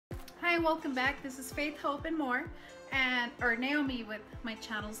Hi, welcome back. This is Faith, Hope, and More, or Naomi with my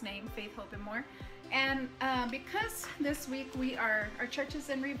channel's name, Faith, Hope, and More. And because this week our church is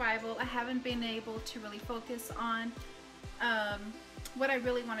in revival, I haven't been able to really focus on what I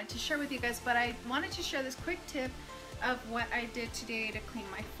really wanted to share with you guys, but I wanted to share this quick tip of what I did today to clean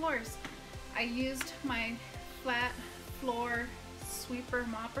my floors. I used my flat floor sweeper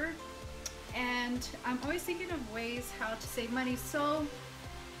mopper, and I'm always thinking of ways how to save money. So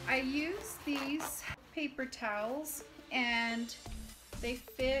I use these paper towels and they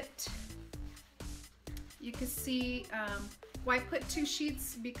fit. You can see why I put 2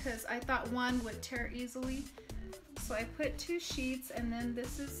 sheets, because I thought one would tear easily. So I put 2 sheets, and then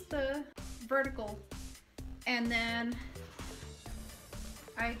this is the vertical, and then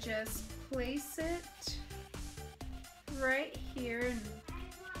I just place it right here and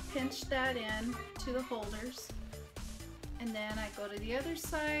pinch that in to the holders, and then I go to the other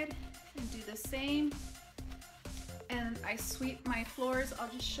side and do the same, and I sweep my floors. I'll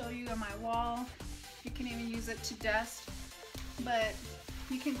just show you on my wall. You can even use it to dust, but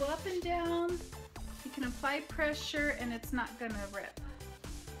you can go up and down, you can apply pressure, and it's not gonna rip.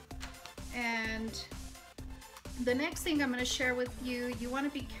 And the next thing I'm going to share with you, you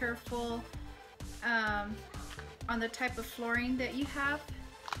want to be careful on the type of flooring that you have,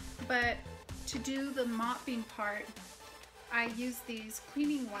 but to do the mopping part, I use these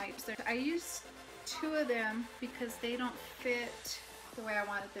cleaning wipes. I use 2 of them because they don't fit the way I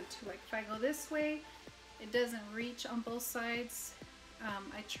wanted them to. Like if I go this way, it doesn't reach on both sides.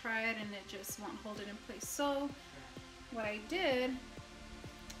 I tried and it just won't hold it in place. So what I did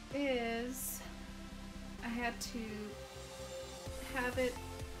is I had to have it,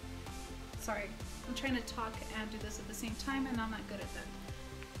 sorry, I'm trying to talk and do this at the same time, and I'm not good at that.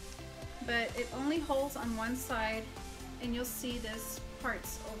 But it only holds on one side, and you'll see this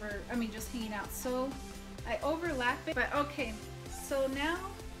part's just hanging out. So I overlap it, but okay, so now,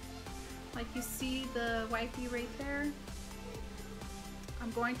 like you see the wipey right there,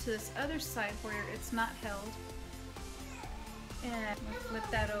 I'm going to this other side where it's not held, and I'm gonna flip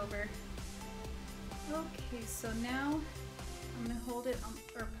that over. Okay, so now I'm gonna hold it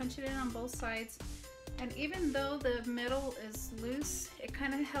on, or punch it in on both sides, and even though the middle is loose, it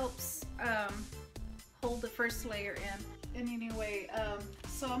kind of helps hold the first layer in. And anyway,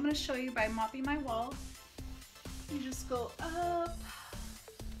 so I'm gonna show you by mopping my wall. You just go up.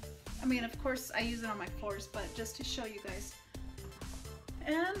 I mean, of course I use it on my floors, but just to show you guys.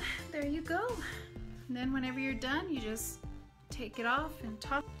 And there you go. And then whenever you're done, you just take it off and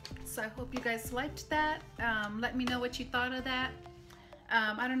toss. So I hope you guys liked that. Let me know what you thought of that.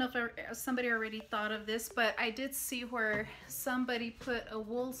 I don't know if somebody already thought of this, but I did see where somebody put a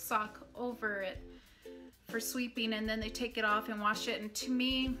wool sock over it for sweeping, and then they take it off and wash it. And to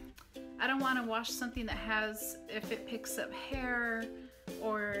me, I don't want to wash something that has, if it picks up hair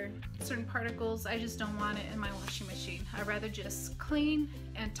or certain particles, I just don't want it in my washing machine. I'd rather just clean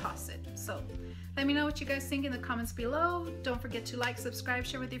and toss it. So let me know what you guys think in the comments below. Don't forget to like, subscribe,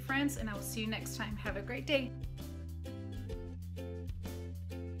 share with your friends, and I will see you next time. Have a great day.